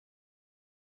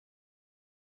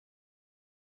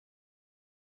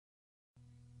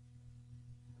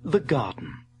The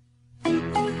Garden.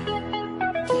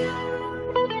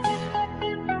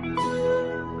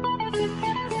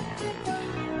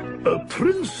 A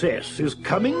princess is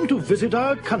coming to visit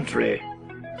our country,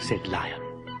 said Lion.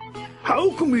 How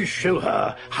can we show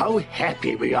her how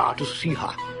happy we are to see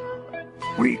her?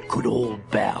 We could all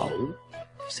bow,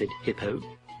 said Hippo.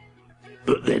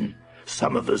 But then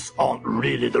some of us aren't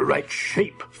really the right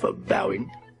shape for bowing.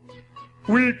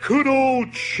 We could all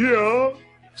cheer,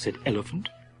 said Elephant.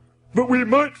 But we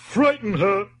might frighten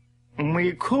her.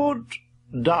 We could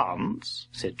dance,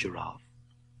 said Giraffe.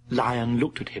 Lion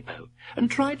looked at Hippo and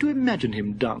tried to imagine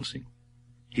him dancing.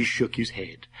 He shook his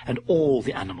head, and all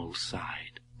the animals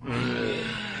sighed.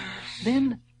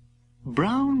 Then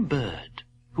Brown Bird,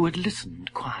 who had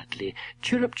listened quietly,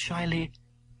 chirruped shyly,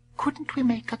 "Couldn't we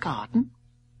make a garden?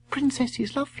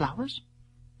 Princesses love flowers."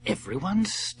 Everyone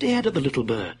stared at the little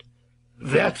bird.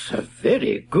 That's a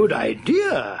very good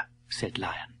idea, said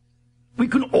Lion. We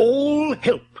can all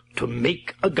help to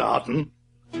make a garden.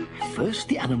 First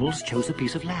the animals chose a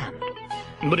piece of land.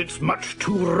 But it's much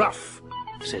too rough,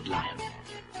 said Lion.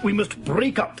 We must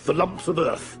break up the lumps of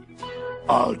earth.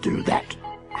 I'll do that,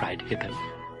 cried Hippo.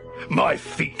 My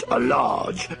feet are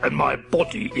large and my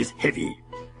body is heavy.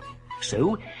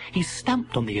 So he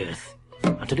stamped on the earth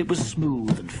until it was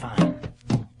smooth and fine.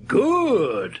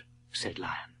 Good, said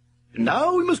Lion.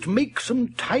 Now we must make some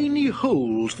tiny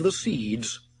holes for the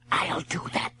seeds. I'll do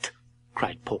that,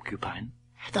 cried Porcupine.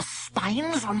 The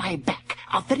spines on my back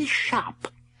are very sharp.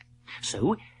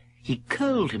 So he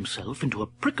curled himself into a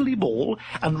prickly ball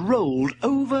and rolled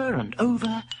over and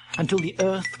over until the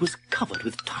earth was covered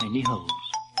with tiny holes.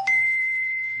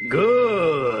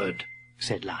 Good,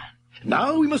 said Lion.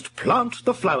 Now we must plant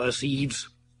the flower seeds.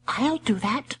 I'll do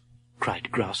that, cried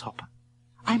Grasshopper.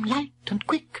 I'm light and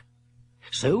quick.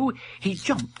 So he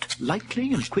jumped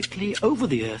lightly and quickly over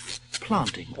the earth,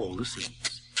 planting all the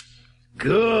seeds.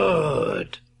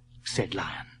 Good, said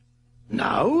Lion.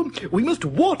 Now we must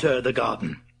water the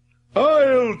garden.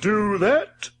 I'll do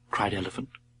that, cried Elephant.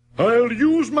 I'll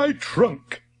use my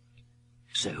trunk.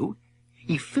 So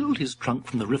he filled his trunk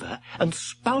from the river and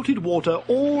spouted water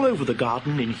all over the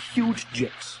garden in huge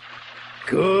jets.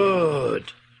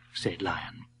 Good, said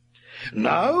Lion.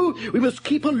 Now we must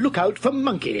keep a lookout for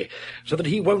Monkey, so that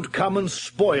he won't come and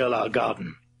spoil our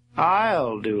garden.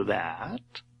 I'll do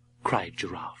that, cried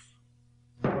Giraffe.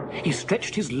 He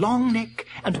stretched his long neck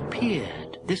and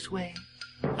peered this way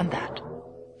and that.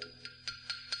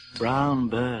 Brown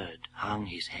Bird hung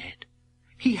his head.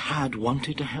 He had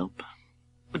wanted to help,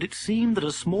 but it seemed that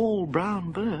a small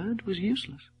brown bird was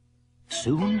useless.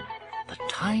 Soon the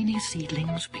tiny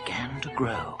seedlings began to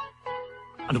grow.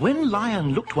 And when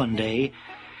Lion looked one day,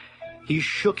 he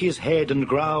shook his head and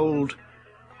growled,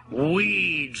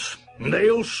 Weeds!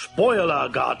 They'll spoil our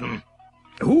garden.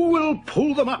 Who will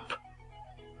pull them up?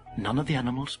 None of the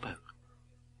animals spoke.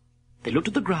 They looked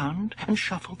at the ground and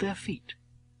shuffled their feet.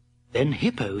 Then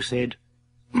Hippo said,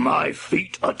 My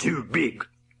feet are too big.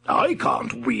 I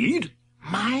can't weed.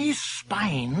 My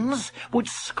spines would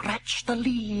scratch the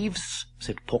leaves,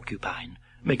 said Porcupine,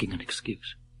 making an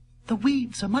excuse. The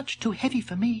weeds are much too heavy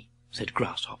for me, said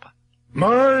Grasshopper.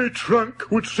 My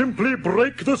trunk would simply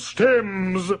break the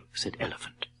stems, said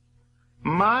Elephant.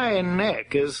 My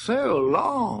neck is so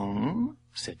long,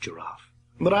 said Giraffe,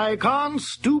 but I can't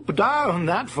stoop down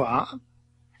that far.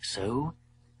 So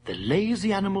the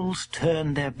lazy animals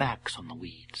turned their backs on the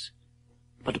weeds.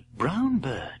 But Brown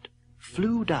Bird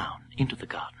flew down into the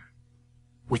garden.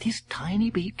 With his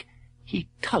tiny beak, he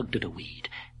tugged at a weed,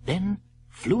 then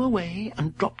flew away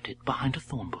and dropped it behind a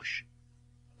thorn bush.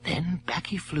 Then back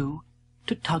he flew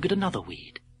to tug at another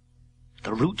weed.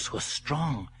 The roots were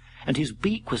strong, and his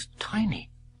beak was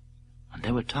tiny, and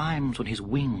there were times when his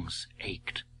wings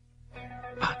ached.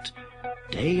 But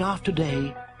day after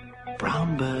day,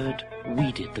 Brown Bird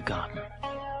weeded the garden.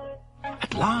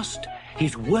 At last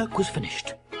his work was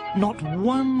finished. Not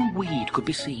one weed could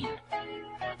be seen.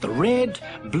 The red,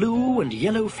 blue, and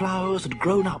yellow flowers had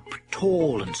grown up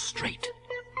tall and straight.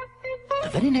 The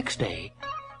very next day,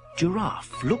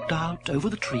 Giraffe looked out over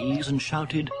the trees and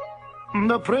shouted,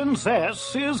 The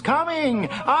princess is coming!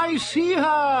 I see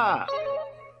her!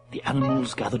 The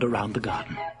animals gathered around the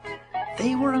garden.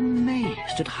 They were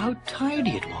amazed at how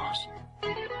tidy it was.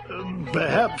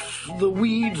 Perhaps the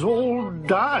weeds all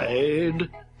died,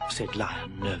 said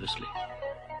Lion nervously.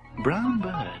 Brown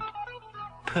Bird,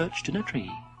 perched in a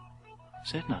tree,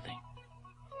 said nothing.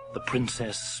 The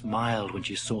princess smiled when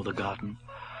she saw the garden.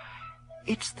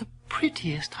 It's the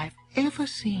prettiest I've ever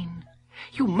seen.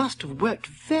 You must have worked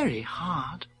very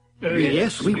hard.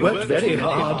 Yes, we worked very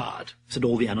hard, said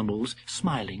all the animals,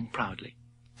 smiling proudly.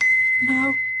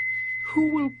 Now,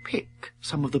 "Who will pick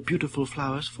some of the beautiful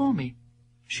flowers for me?"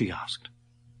 she asked.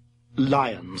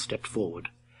 Lion stepped forward.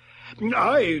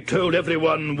 "I told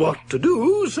everyone what to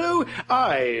do, so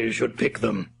I should pick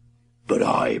them. But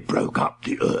I broke up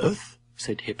the earth,"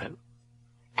 said Hippo.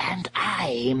 "And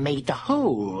I made the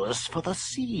holes for the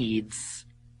seeds,"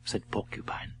 said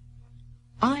Porcupine.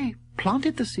 "I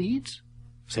planted the seeds,"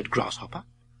 said Grasshopper.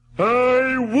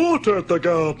 I watered the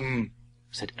garden,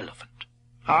 said Elephant.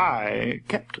 "I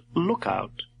kept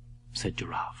lookout," said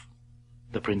Giraffe.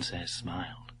 The Princess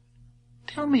smiled.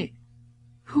 "Tell me,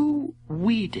 who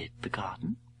weeded the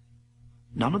garden?"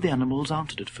 None of the animals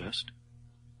answered at first.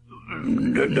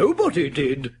 "Nobody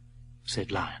did,"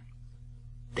 said Lion.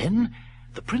 Then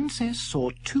the Princess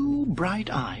saw 2 bright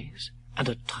eyes and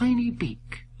a tiny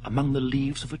beak among the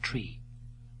leaves of a tree.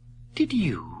 "Did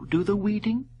you do the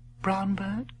weeding, Brown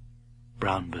Bird?"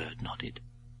 Brown Bird nodded.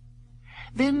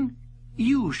 "Then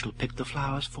you shall pick the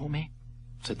flowers for me,"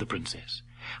 said the Princess,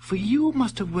 "for you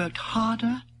must have worked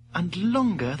harder and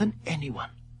longer than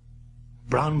anyone."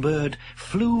 Brown Bird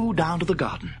flew down to the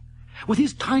garden. With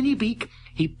his tiny beak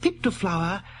he picked a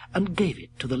flower and gave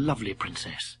it to the lovely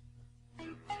Princess.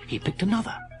 He picked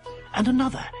another and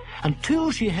another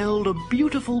until she held a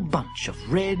beautiful bunch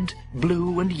of red,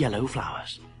 blue, and yellow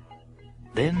flowers.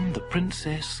 Then the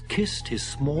Princess kissed his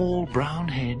small brown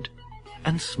head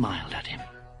and smiled at him.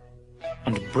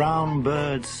 And Brown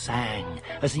Bird sang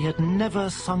as he had never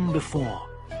sung before,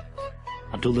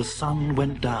 until the sun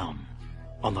went down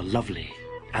on the lovely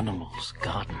animal's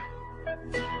garden.